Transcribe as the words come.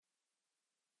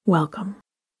Welcome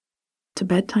to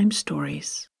Bedtime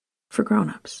Stories for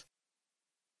Grown-ups,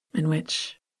 in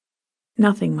which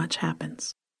nothing much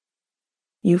happens.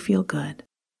 You feel good,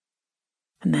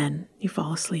 and then you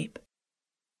fall asleep.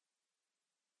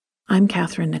 I'm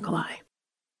Catherine Nicolai.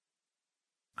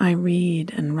 I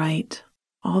read and write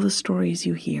all the stories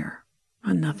you hear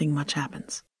on Nothing Much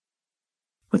Happens,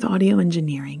 with audio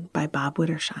engineering by Bob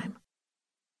Wittersheim.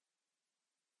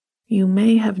 You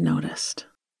may have noticed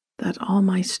that all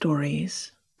my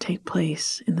stories take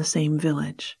place in the same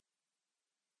village,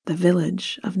 the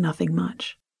village of Nothing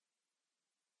Much.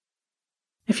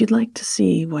 If you'd like to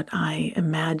see what I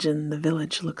imagine the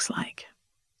village looks like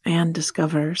and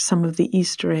discover some of the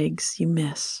Easter eggs you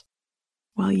miss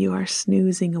while you are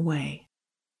snoozing away,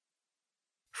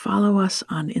 follow us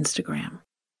on Instagram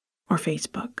or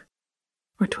Facebook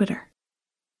or Twitter.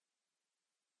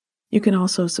 You can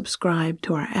also subscribe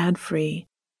to our ad-free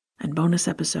and bonus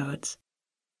episodes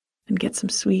and get some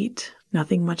sweet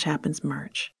Nothing Much Happens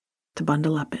merch to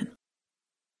bundle up in,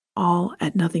 all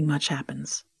at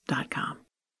nothingmuchhappens.com.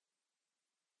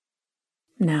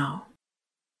 Now,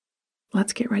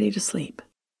 let's get ready to sleep.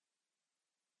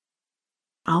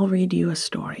 I'll read you a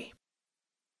story.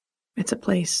 It's a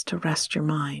place to rest your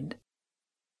mind,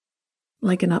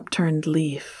 like an upturned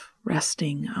leaf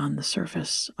resting on the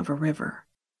surface of a river.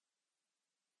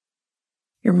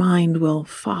 Your mind will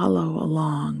follow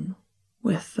along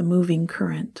with the moving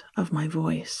current of my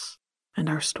voice and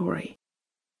our story.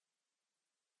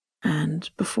 And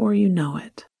before you know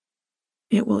it,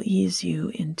 it will ease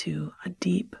you into a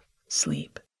deep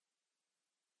sleep.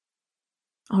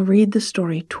 I'll read the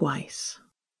story twice,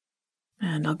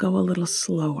 and I'll go a little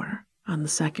slower on the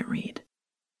second read.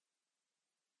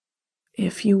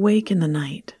 If you wake in the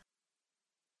night,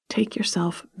 take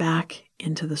yourself back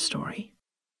into the story,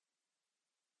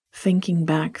 thinking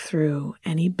back through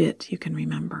any bit you can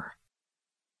remember.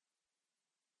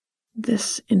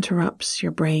 This interrupts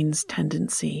your brain's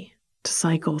tendency to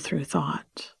cycle through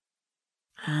thought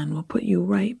and will put you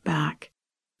right back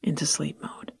into sleep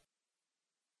mode.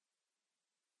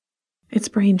 It's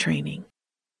brain training,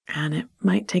 and it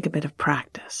might take a bit of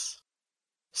practice,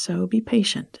 so be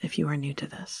patient if you are new to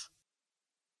this.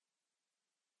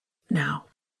 Now,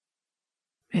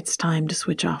 it's time to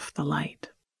switch off the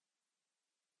light.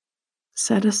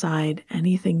 Set aside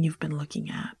anything you've been looking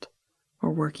at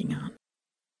or working on.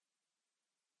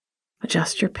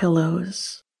 Adjust your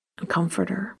pillows and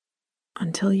comforter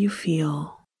until you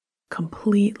feel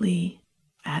completely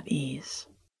at ease.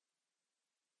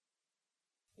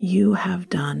 You have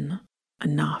done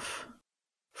enough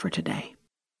for today.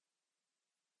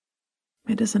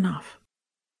 It is enough,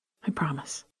 I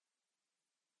promise.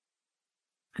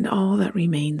 And all that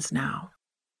remains now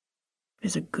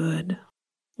is a good,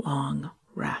 long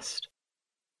rest.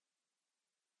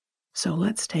 So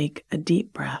let's take a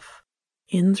deep breath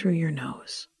in through your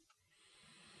nose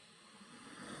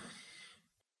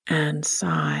and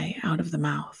sigh out of the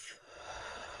mouth.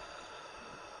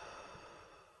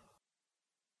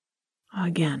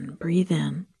 Again, breathe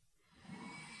in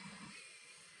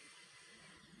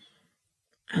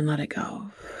and let it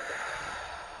go.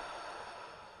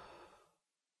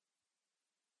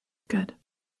 Good.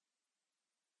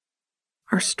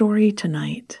 Our story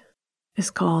tonight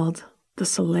is called The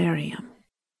Solarium,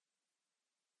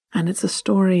 and it's a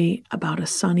story about a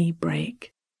sunny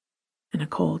break in a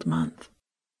cold month.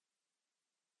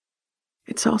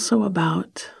 It's also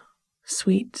about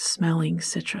sweet-smelling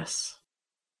citrus,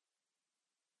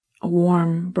 a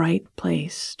warm, bright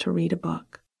place to read a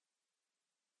book,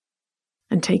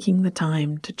 and taking the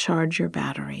time to charge your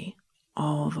battery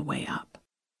all the way up.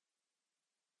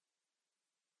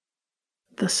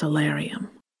 The solarium.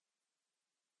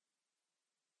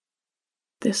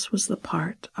 This was the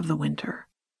part of the winter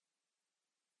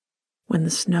when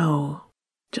the snow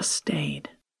just stayed,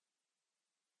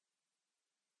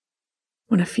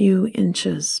 when a few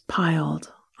inches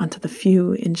piled onto the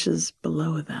few inches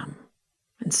below them,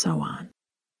 and so on.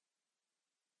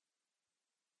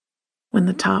 When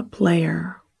the top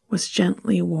layer was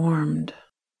gently warmed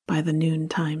by the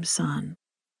noontime sun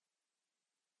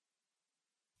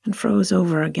and froze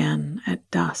over again at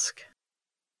dusk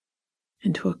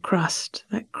into a crust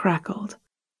that crackled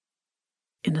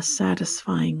in a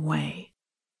satisfying way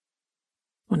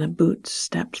when a boot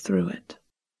stepped through it.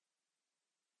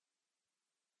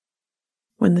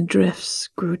 When the drifts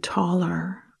grew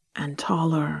taller and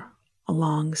taller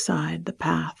alongside the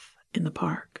path in the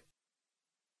park,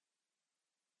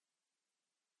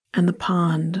 and the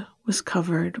pond was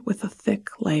covered with a thick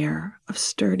layer of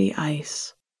sturdy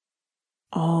ice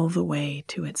all the way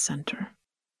to its center.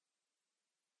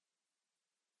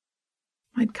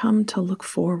 I'd come to look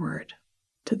forward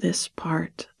to this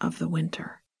part of the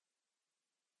winter.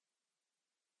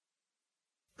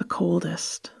 The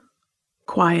coldest,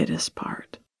 quietest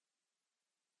part.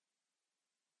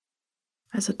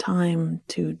 As a time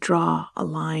to draw a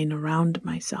line around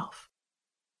myself.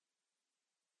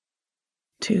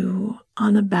 To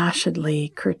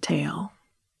unabashedly curtail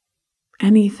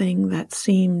anything that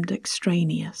seemed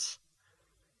extraneous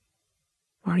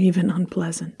or even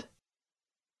unpleasant.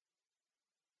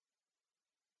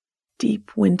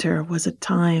 Deep winter was a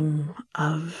time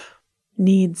of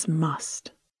needs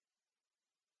must,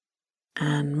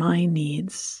 and my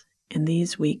needs in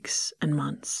these weeks and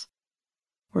months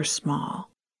were small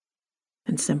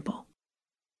and simple.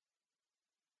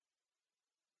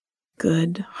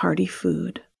 Good, hearty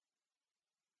food,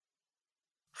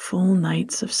 full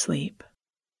nights of sleep,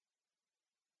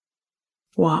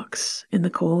 walks in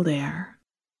the cold air,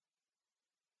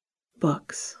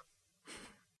 books,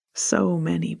 so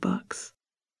many books,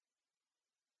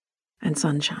 and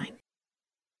sunshine.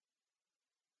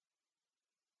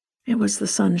 It was the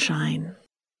sunshine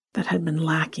that had been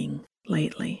lacking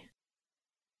lately.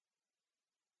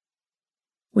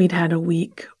 We'd had a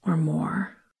week or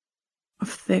more of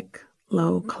thick,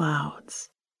 low clouds.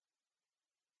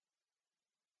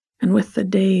 And with the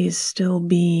days still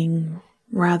being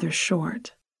rather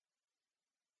short,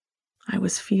 I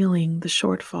was feeling the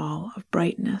shortfall of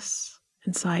brightness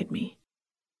inside me.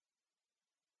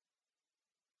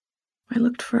 I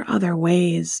looked for other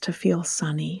ways to feel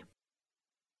sunny.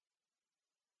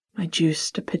 I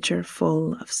juiced a pitcher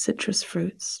full of citrus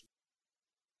fruits,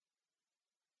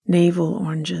 navel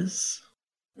oranges,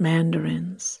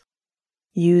 mandarins,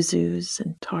 yuzus,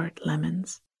 and tart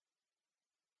lemons,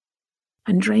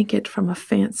 and drank it from a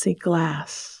fancy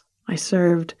glass I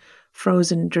served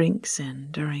frozen drinks in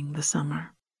during the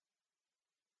summer.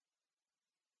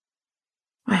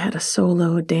 I had a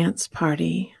solo dance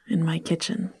party in my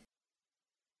kitchen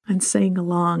and sang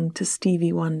along to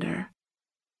Stevie Wonder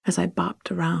as I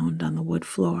bopped around on the wood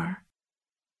floor.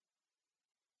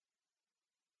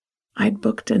 I'd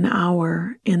booked an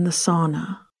hour in the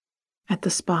sauna at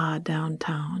the spa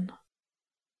downtown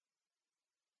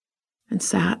and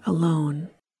sat alone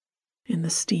in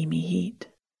the steamy heat,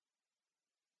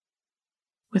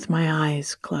 with my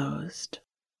eyes closed,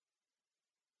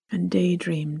 and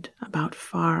daydreamed about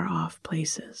far-off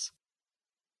places,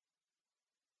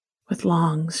 with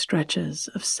long stretches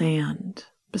of sand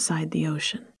beside the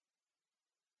ocean,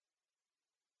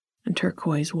 and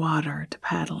turquoise water to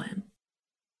paddle in.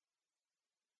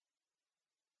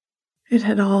 It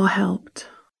had all helped,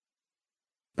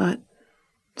 but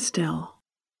still,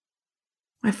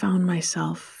 I found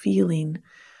myself feeling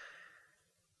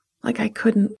like I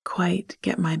couldn't quite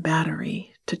get my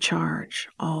battery to charge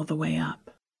all the way up.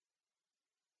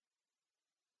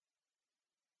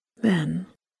 Then,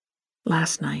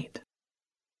 last night,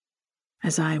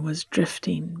 as I was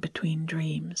drifting between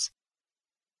dreams,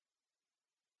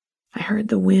 I heard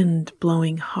the wind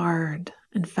blowing hard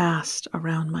and fast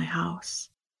around my house.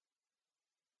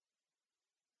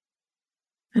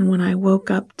 And when I woke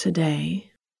up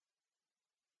today,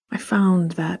 I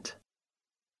found that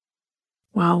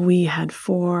while we had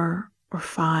 4 or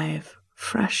 5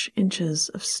 fresh inches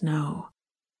of snow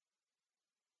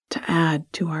to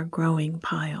add to our growing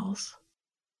piles,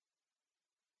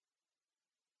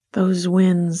 those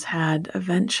winds had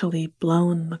eventually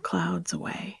blown the clouds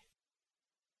away,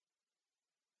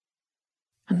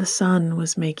 and the sun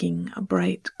was making a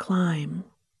bright climb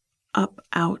up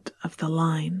out of the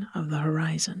line of the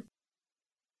horizon.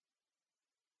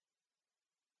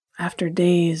 After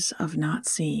days of not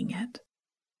seeing it,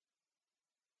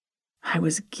 I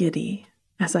was giddy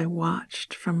as I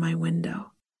watched from my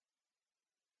window.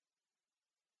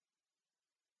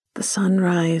 The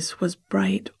sunrise was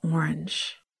bright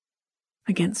orange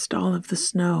against all of the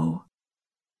snow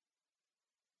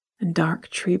and dark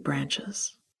tree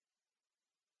branches.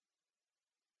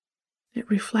 It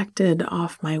reflected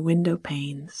off my window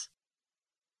panes,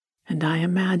 and I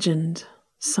imagined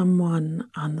someone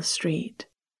on the street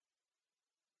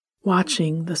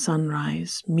watching the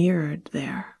sunrise mirrored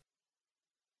there,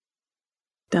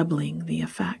 doubling the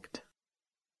effect.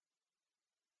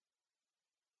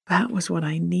 That was what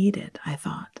I needed, I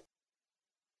thought.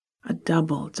 A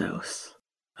double dose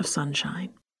of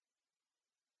sunshine.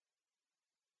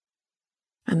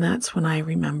 And that's when I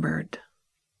remembered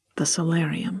the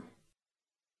solarium.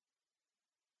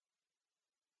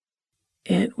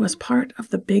 It was part of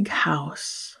the big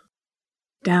house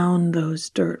down those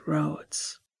dirt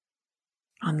roads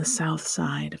on the south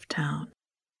side of town.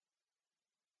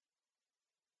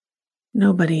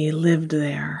 Nobody lived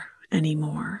there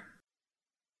anymore,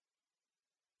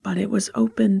 but it was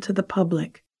open to the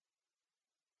public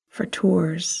for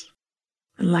tours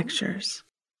and lectures,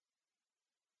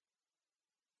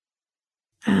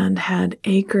 and had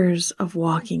acres of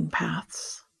walking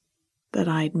paths that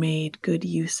I'd made good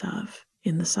use of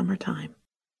in the summertime.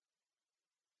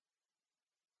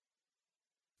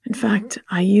 In fact,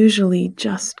 I usually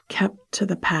just kept to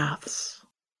the paths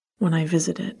when I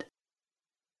visited,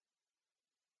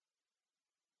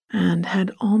 and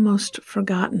had almost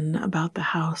forgotten about the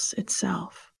house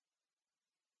itself,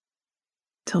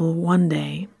 till one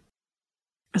day,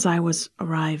 as I was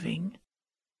arriving,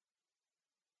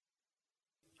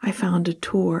 I found a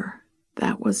tour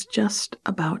that was just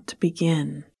about to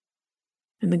begin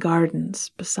in the gardens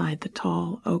beside the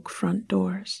tall oak front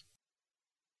doors.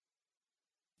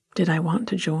 "Did I want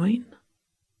to join?"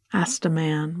 asked a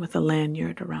man with a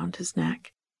lanyard around his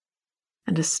neck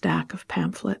and a stack of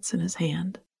pamphlets in his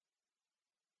hand.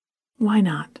 "Why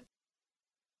not?"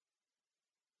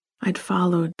 I'd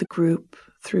followed the group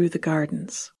through the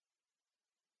gardens,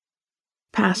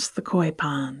 past the koi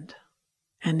pond,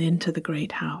 and into the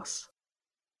great house.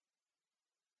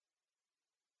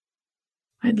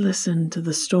 I'd listened to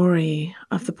the story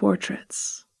of the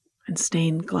portraits and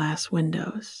stained glass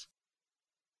windows,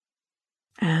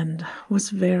 and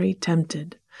was very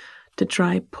tempted to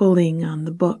try pulling on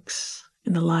the books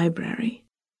in the library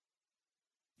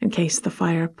in case the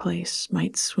fireplace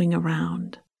might swing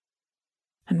around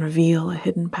and reveal a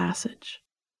hidden passage.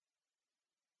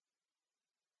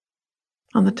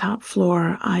 On the top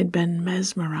floor, I'd been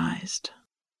mesmerized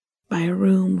by a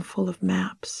room full of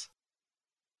maps,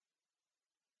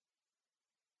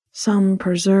 some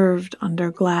preserved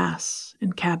under glass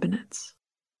in cabinets,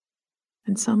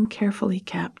 and some carefully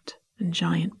kept in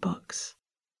giant books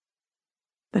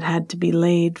that had to be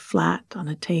laid flat on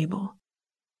a table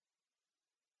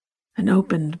and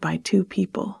opened by two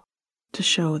people to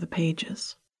show the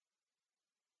pages.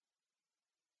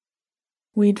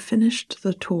 We'd finished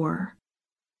the tour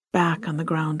back on the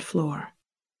ground floor.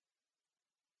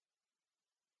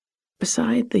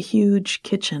 Beside the huge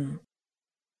kitchen,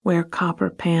 where copper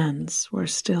pans were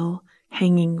still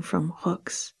hanging from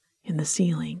hooks in the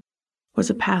ceiling, was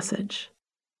a passage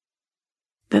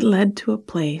that led to a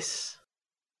place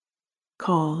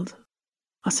called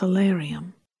a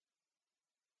solarium.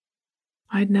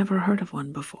 I'd never heard of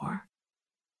one before,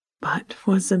 but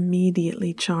was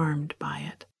immediately charmed by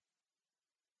it.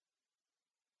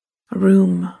 A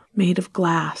room made of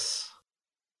glass,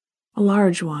 a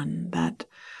large one that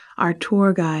our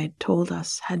tour guide told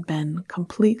us had been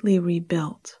completely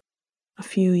rebuilt a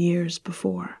few years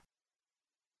before.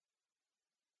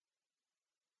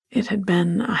 It had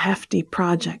been a hefty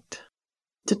project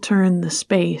to turn the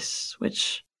space,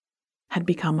 which had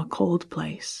become a cold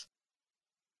place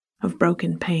of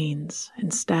broken panes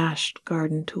and stashed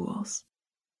garden tools,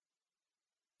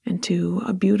 into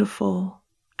a beautiful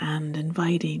and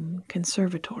inviting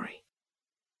conservatory.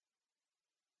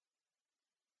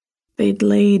 They'd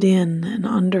laid in an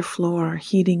underfloor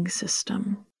heating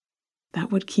system that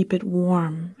would keep it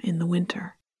warm in the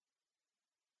winter,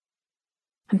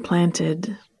 and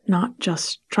planted not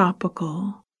just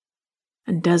tropical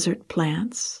and desert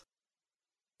plants,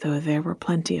 though there were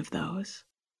plenty of those,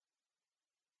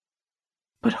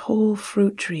 but whole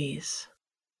fruit trees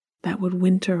that would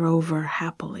winter over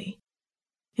happily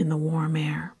in the warm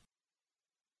air.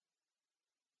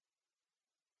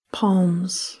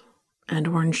 Palms and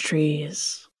orange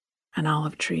trees and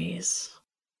olive trees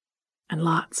and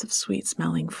lots of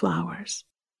sweet-smelling flowers.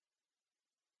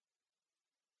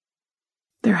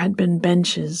 There had been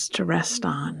benches to rest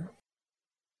on,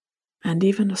 and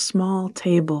even a small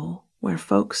table where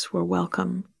folks were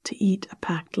welcome to eat a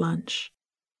packed lunch.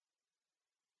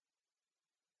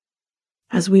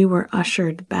 As we were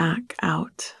ushered back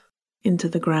out into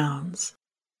the grounds,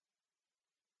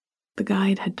 the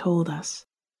guide had told us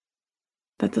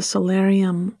that the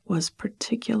solarium was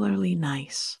particularly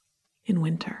nice in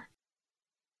winter.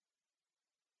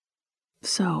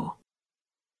 So,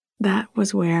 that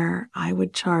was where I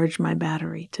would charge my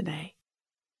battery today.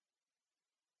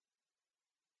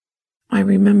 I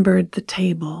remembered the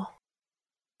table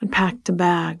and packed a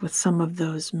bag with some of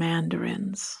those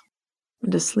mandarins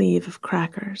and a sleeve of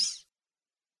crackers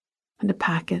and a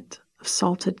packet of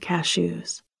salted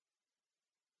cashews.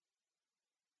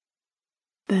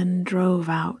 Then drove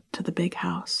out to the big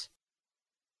house.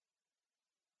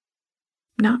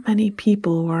 Not many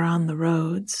people were on the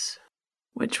roads,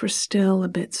 which were still a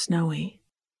bit snowy.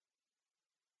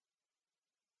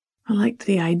 I liked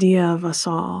the idea of us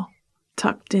all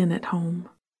tucked in at home,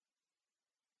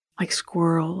 like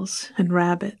squirrels and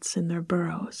rabbits in their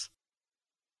burrows.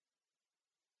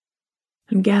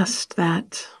 and guessed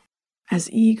that,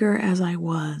 as eager as I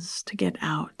was to get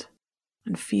out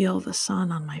and feel the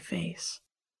sun on my face,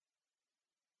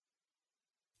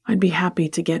 I'd be happy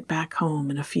to get back home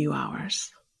in a few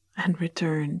hours and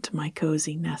return to my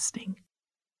cozy nesting.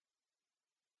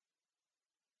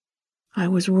 I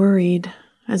was worried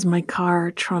as my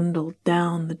car trundled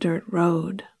down the dirt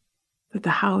road that the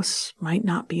house might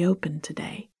not be open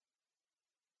today.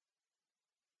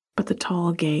 But the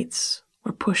tall gates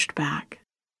were pushed back,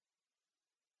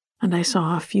 and I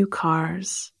saw a few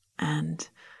cars and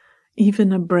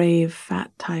even a brave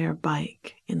fat tire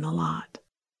bike in the lot.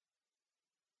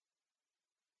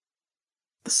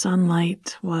 The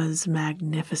sunlight was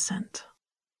magnificent,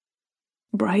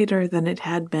 brighter than it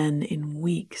had been in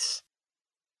weeks.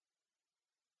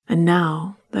 And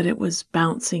now that it was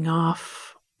bouncing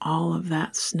off all of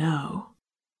that snow,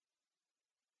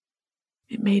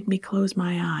 it made me close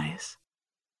my eyes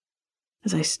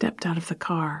as I stepped out of the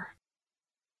car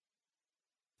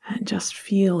and just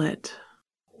feel it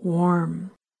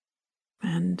warm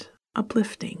and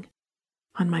uplifting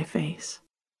on my face.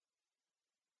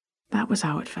 That was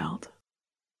how it felt,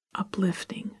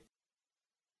 uplifting,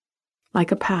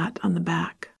 like a pat on the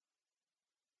back,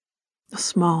 a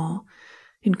small,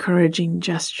 encouraging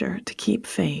gesture to keep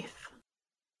faith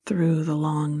through the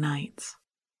long nights.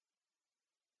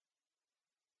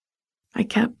 I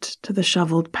kept to the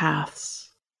shoveled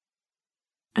paths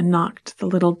and knocked the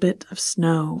little bit of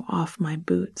snow off my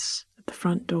boots at the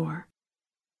front door.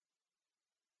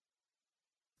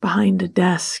 Behind a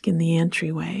desk in the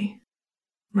entryway,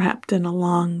 wrapped in a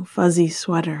long, fuzzy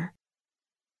sweater,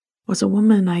 was a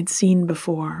woman I'd seen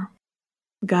before,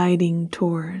 guiding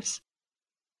tours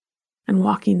and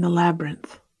walking the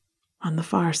labyrinth on the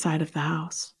far side of the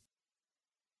house.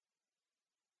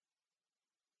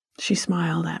 She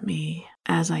smiled at me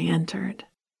as I entered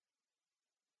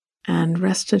and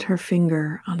rested her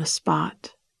finger on a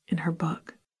spot in her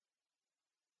book.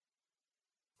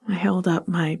 I held up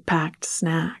my packed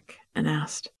snack and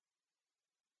asked,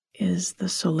 "Is the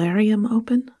solarium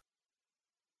open?"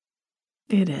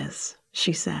 "It is,"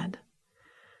 she said,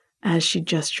 as she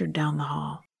gestured down the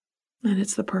hall, "and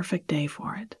it's the perfect day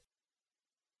for it."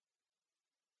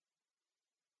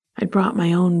 I'd brought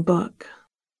my own book,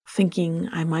 thinking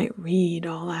I might read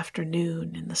all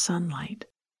afternoon in the sunlight.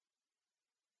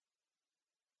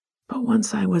 But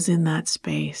once I was in that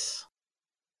space,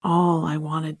 all I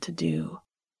wanted to do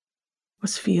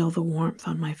was feel the warmth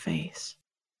on my face.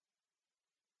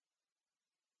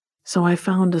 So I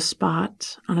found a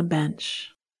spot on a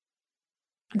bench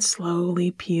and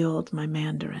slowly peeled my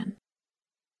mandarin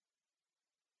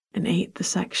and ate the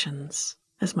sections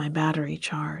as my battery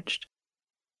charged.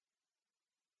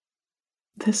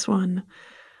 This one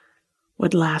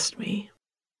would last me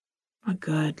a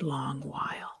good long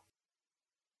while.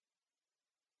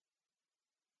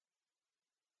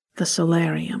 The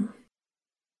solarium.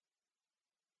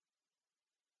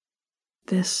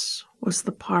 This was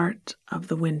the part of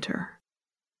the winter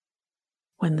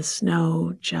when the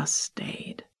snow just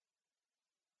stayed.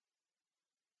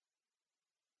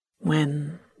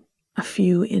 When a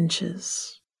few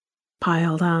inches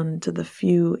piled on to the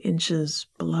few inches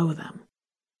below them,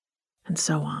 and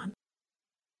so on.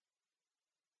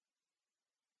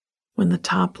 When the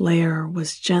top layer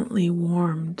was gently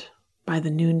warmed by the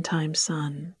noontime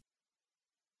sun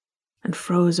and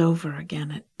froze over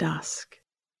again at dusk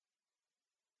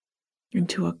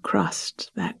into a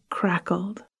crust that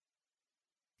crackled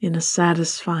in a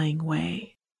satisfying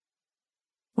way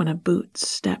when a boot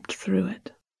stepped through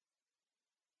it.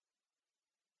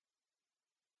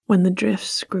 When the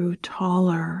drifts grew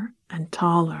taller and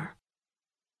taller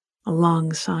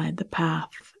alongside the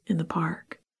path in the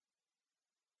park,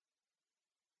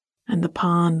 and the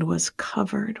pond was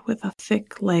covered with a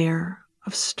thick layer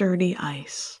of sturdy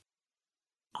ice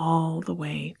all the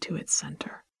way to its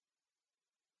center.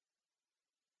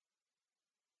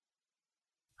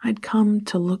 I'd come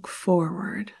to look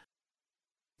forward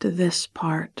to this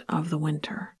part of the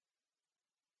winter,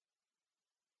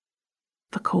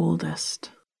 the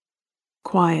coldest,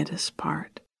 quietest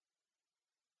part,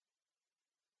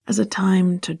 as a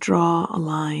time to draw a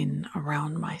line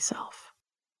around myself,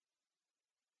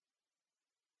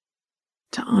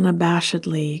 to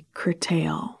unabashedly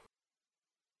curtail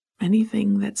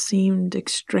anything that seemed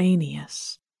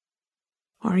extraneous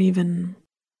or even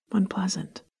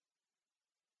unpleasant.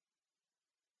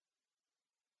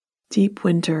 Deep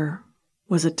winter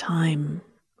was a time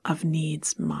of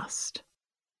needs must.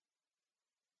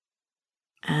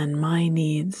 And my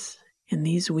needs in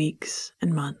these weeks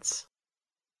and months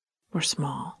were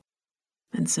small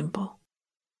and simple.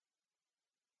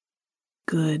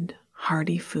 Good,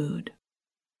 hearty food,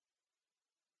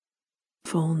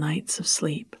 full nights of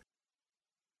sleep,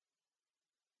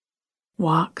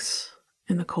 walks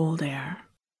in the cold air,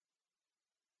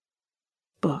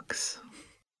 books,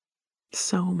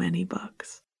 so many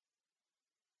books,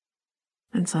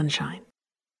 and sunshine.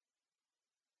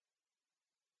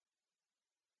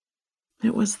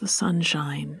 It was the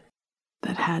sunshine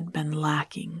that had been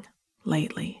lacking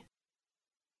lately.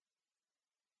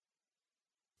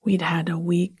 We'd had a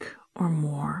week or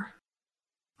more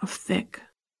of thick,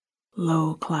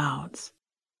 low clouds.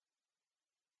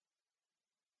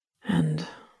 And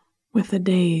with the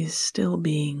days still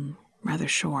being rather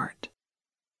short,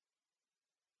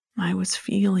 I was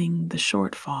feeling the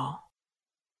shortfall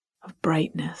of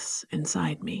brightness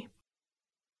inside me.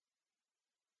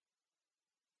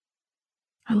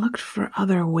 I looked for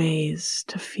other ways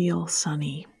to feel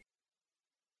sunny.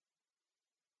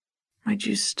 I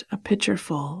juiced a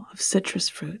pitcherful of citrus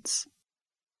fruits,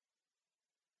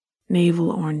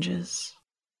 navel oranges,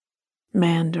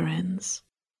 mandarins,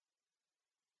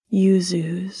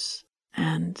 yuzus,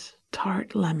 and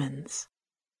tart lemons,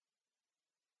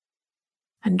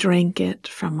 and drank it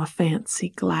from a fancy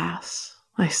glass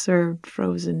I served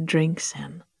frozen drinks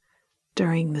in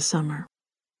during the summer.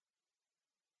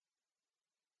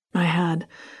 I had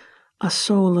a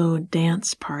solo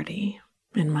dance party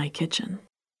in my kitchen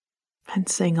and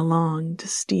sang along to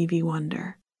Stevie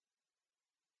Wonder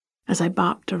as I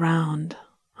bopped around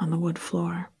on the wood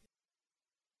floor.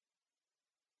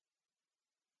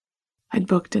 I'd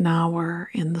booked an hour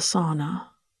in the sauna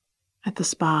at the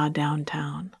spa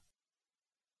downtown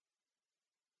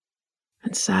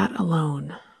and sat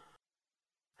alone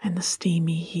in the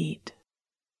steamy heat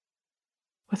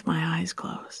with my eyes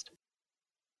closed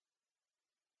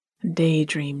and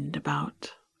daydreamed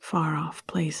about far-off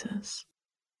places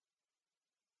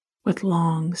with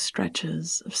long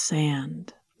stretches of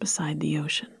sand beside the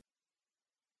ocean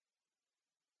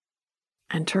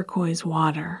and turquoise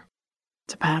water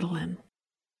to paddle in.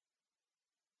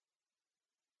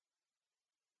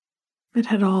 It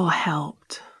had all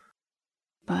helped,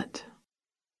 but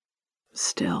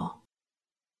still,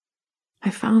 I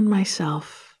found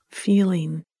myself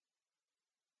feeling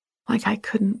like I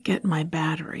couldn't get my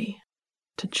battery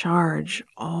to charge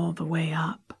all the way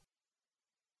up.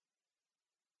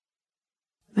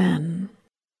 Then,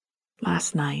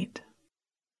 last night,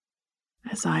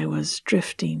 as I was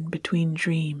drifting between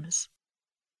dreams,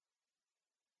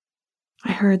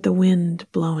 I heard the wind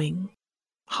blowing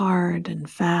hard and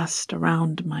fast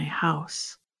around my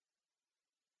house.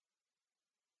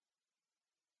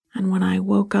 And when I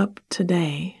woke up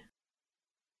today,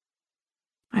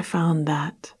 I found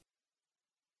that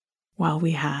while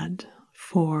we had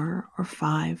 4 or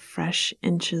 5 fresh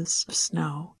inches of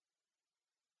snow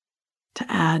to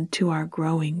add to our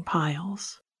growing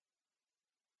piles,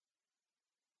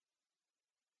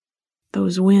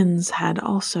 those winds had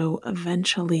also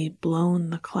eventually blown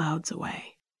the clouds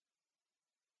away,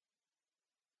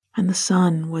 and the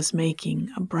sun was making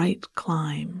a bright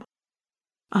climb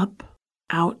up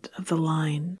out of the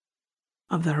line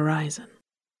of the horizon.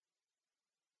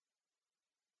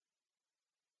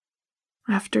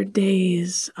 After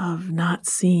days of not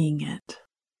seeing it,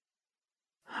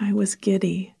 I was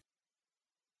giddy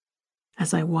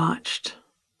as I watched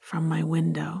from my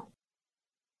window.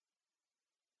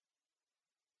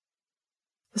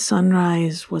 The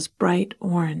sunrise was bright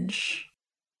orange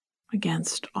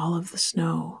against all of the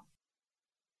snow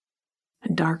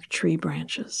and dark tree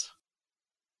branches.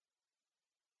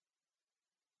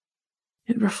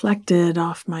 It reflected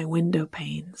off my window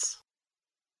panes,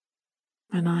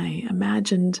 and I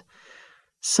imagined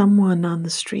someone on the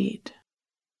street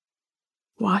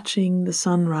watching the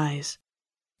sunrise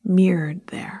mirrored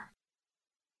there,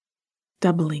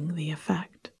 doubling the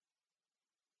effect.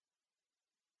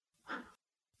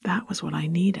 That was what I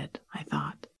needed, I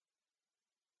thought.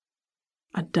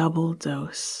 A double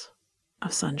dose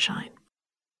of sunshine.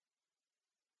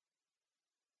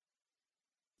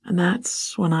 And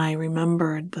that's when I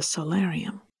remembered the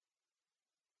solarium.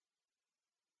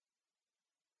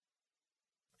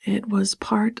 It was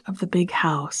part of the big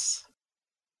house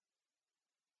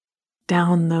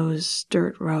down those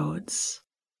dirt roads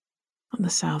on the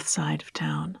south side of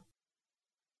town.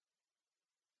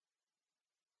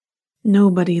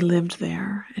 Nobody lived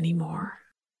there anymore,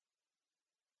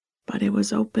 but it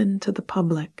was open to the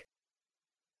public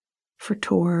for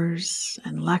tours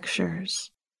and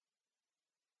lectures,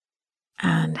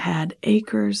 and had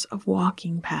acres of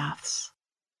walking paths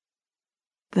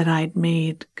that I'd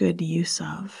made good use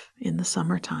of in the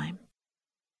summertime.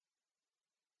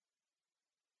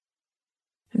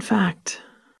 In fact,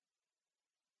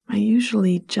 I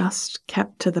usually just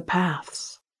kept to the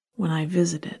paths when I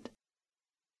visited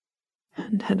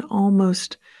and had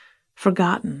almost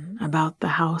forgotten about the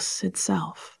house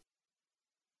itself.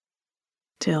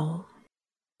 Till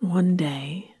one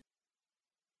day,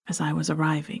 as I was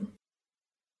arriving,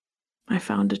 I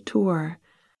found a tour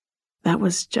that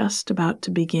was just about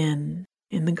to begin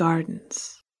in the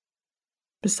gardens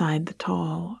beside the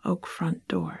tall oak front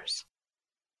doors.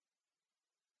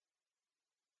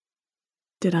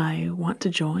 "Did I want to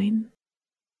join?"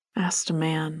 asked a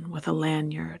man with a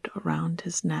lanyard around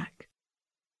his neck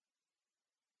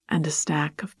and a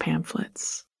stack of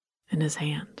pamphlets in his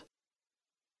hand.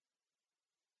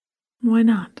 "Why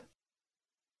not?"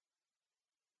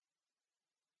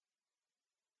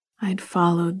 I'd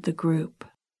followed the group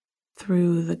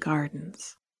through the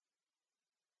gardens,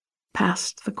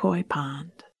 past the koi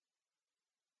pond,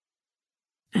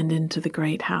 and into the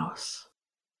great house.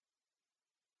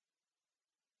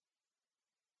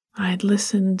 I'd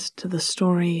listened to the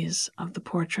stories of the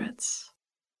portraits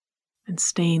and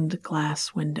stained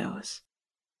glass windows,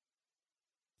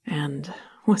 and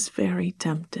was very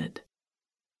tempted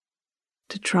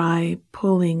to try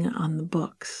pulling on the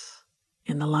books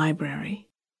in the library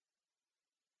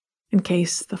in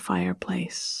case the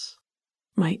fireplace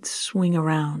might swing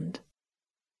around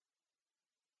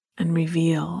and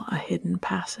reveal a hidden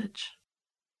passage.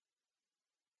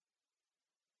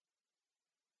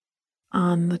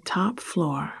 On the top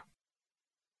floor,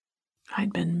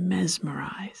 I'd been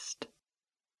mesmerized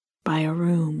by a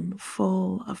room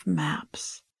full of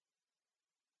maps,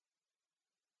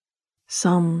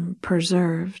 some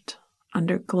preserved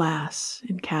under glass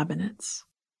in cabinets,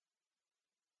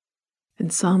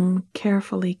 and some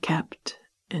carefully kept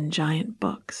in giant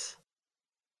books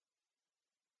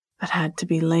that had to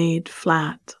be laid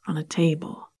flat on a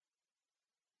table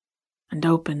and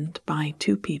opened by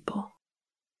two people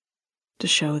to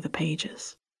show the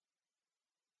pages.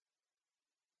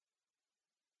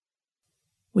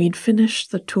 We'd finished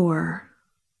the tour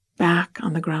back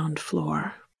on the ground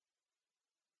floor,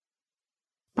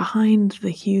 behind the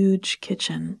huge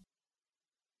kitchen,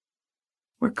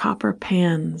 where copper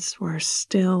pans were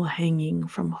still hanging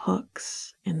from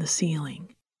hooks in the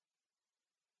ceiling,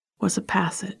 was a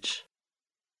passage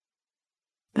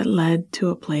that led to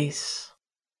a place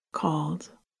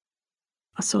called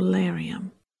a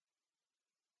solarium.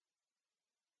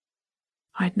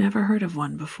 I'd never heard of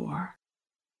one before,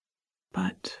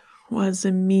 but was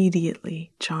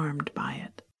immediately charmed by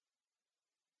it.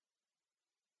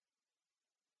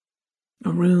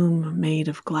 A room made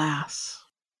of glass,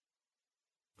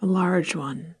 a large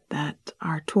one that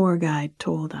our tour guide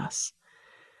told us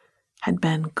had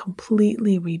been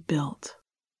completely rebuilt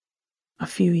a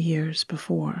few years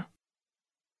before.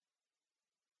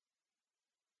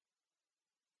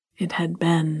 It had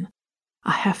been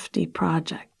a hefty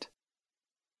project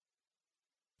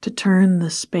to turn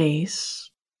the space,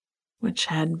 which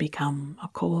had become a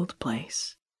cold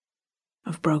place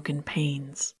of broken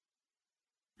panes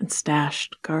and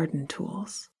stashed garden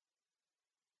tools,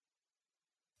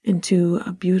 into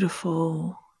a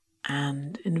beautiful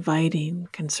and inviting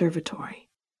conservatory.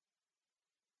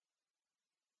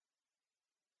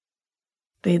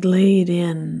 They'd laid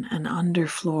in an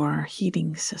underfloor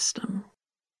heating system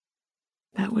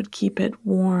that would keep it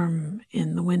warm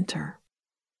in the winter,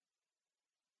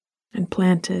 and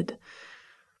planted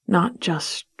not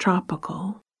just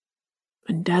tropical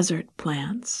and desert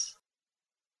plants,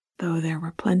 though there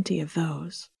were plenty of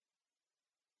those,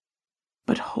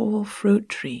 but whole fruit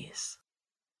trees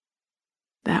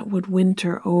that would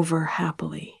winter over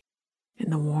happily in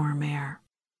the warm air.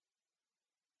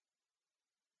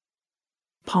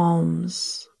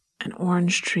 Palms and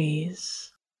orange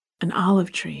trees and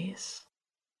olive trees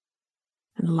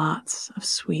and lots of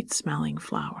sweet-smelling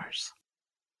flowers.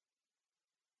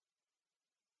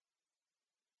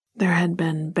 There had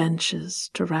been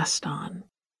benches to rest on,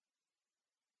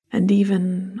 and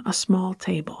even a small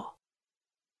table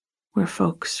where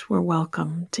folks were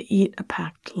welcome to eat a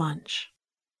packed lunch.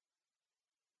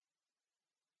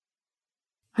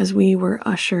 As we were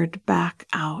ushered back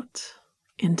out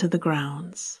into the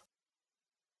grounds,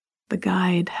 the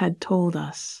guide had told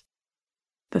us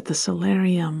that the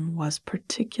solarium was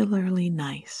particularly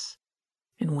nice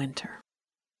in winter.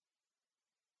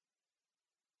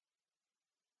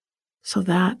 So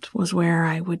that was where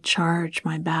I would charge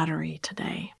my battery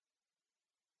today.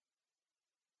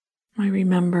 I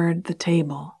remembered the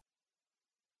table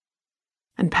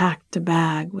and packed a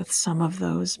bag with some of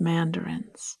those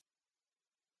mandarins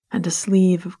and a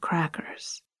sleeve of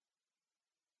crackers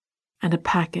and a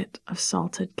packet of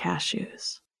salted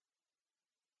cashews.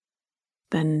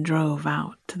 then drove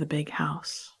out to the big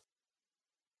house.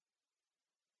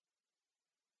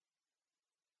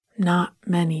 Not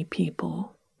many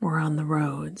people were on the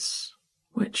roads,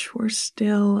 which were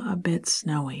still a bit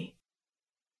snowy.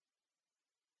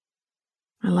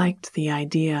 I liked the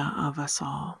idea of us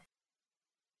all,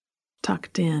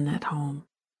 tucked in at home,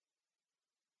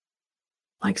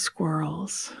 like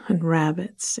squirrels and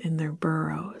rabbits in their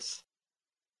burrows,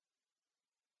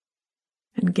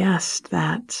 and guessed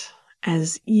that,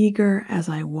 as eager as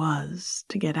I was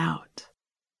to get out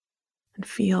and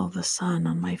feel the sun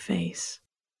on my face,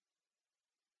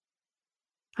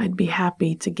 I'd be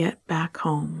happy to get back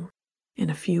home in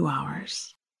a few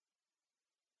hours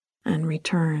and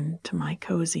return to my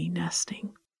cozy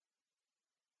nesting.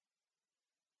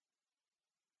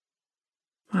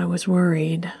 I was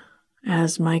worried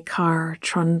as my car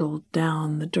trundled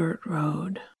down the dirt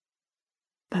road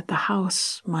that the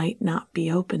house might not be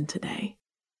open today.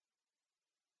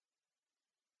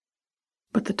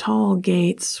 But the tall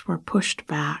gates were pushed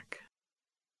back,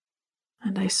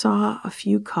 and I saw a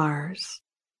few cars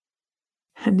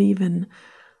and even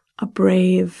a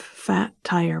brave fat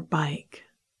tire bike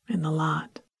in the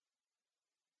lot.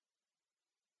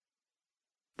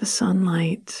 The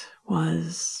sunlight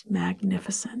was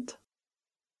magnificent,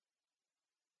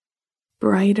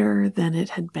 brighter than it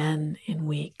had been in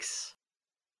weeks.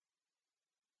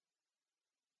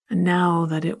 And now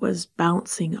that it was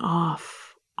bouncing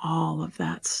off all of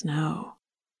that snow,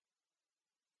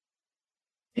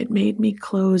 it made me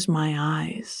close my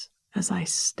eyes as I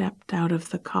stepped out of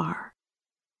the car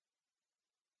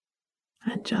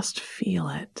and just feel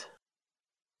it,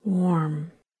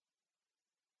 warm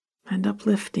and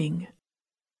uplifting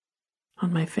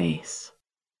on my face.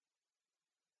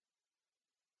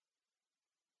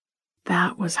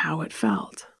 That was how it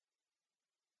felt,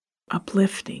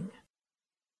 uplifting,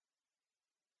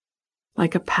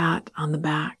 like a pat on the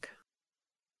back,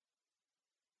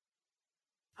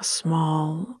 a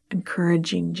small,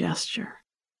 encouraging gesture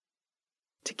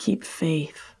to keep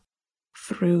faith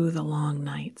through the long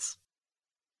nights.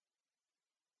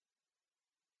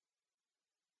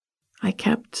 I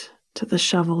kept to the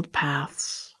shoveled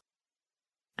paths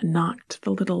and knocked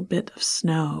the little bit of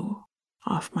snow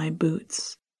off my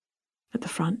boots at the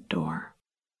front door.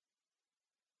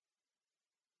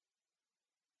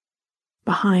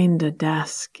 Behind a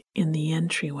desk in the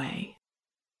entryway,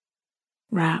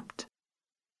 wrapped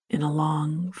in a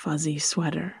long, fuzzy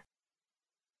sweater,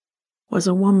 was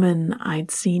a woman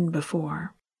I'd seen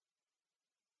before,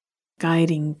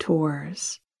 guiding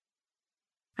tours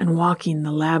and walking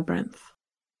the labyrinth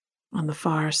on the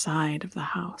far side of the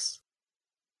house.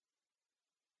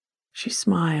 She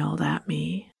smiled at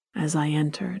me as I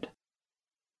entered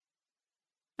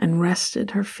and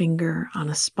rested her finger on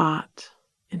a spot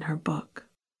in her book.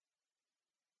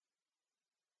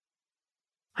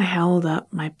 I held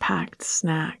up my packed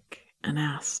snack and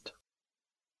asked,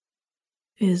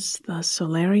 "Is the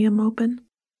solarium open?"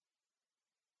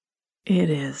 "It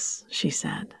is," she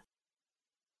said,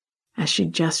 as she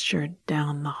gestured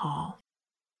down the hall.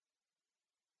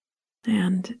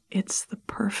 "And it's the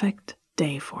perfect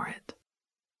day for it."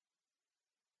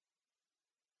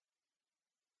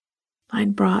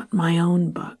 I'd brought my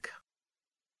own book,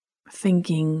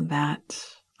 thinking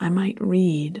that I might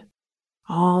read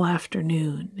all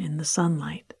afternoon in the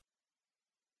sunlight.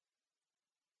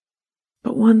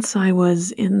 But once I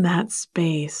was in that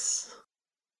space,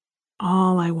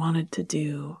 all I wanted to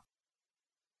do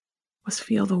was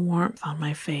feel the warmth on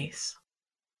my face.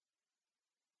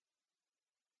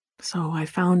 So I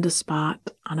found a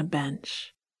spot on a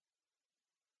bench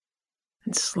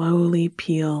and slowly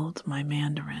peeled my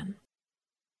mandarin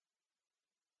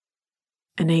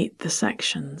and ate the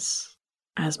sections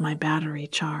as my battery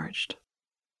charged.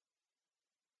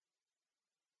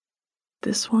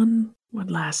 This one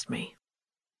would last me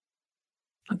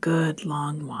a good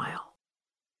long while.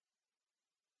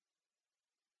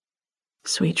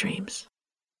 Sweet dreams.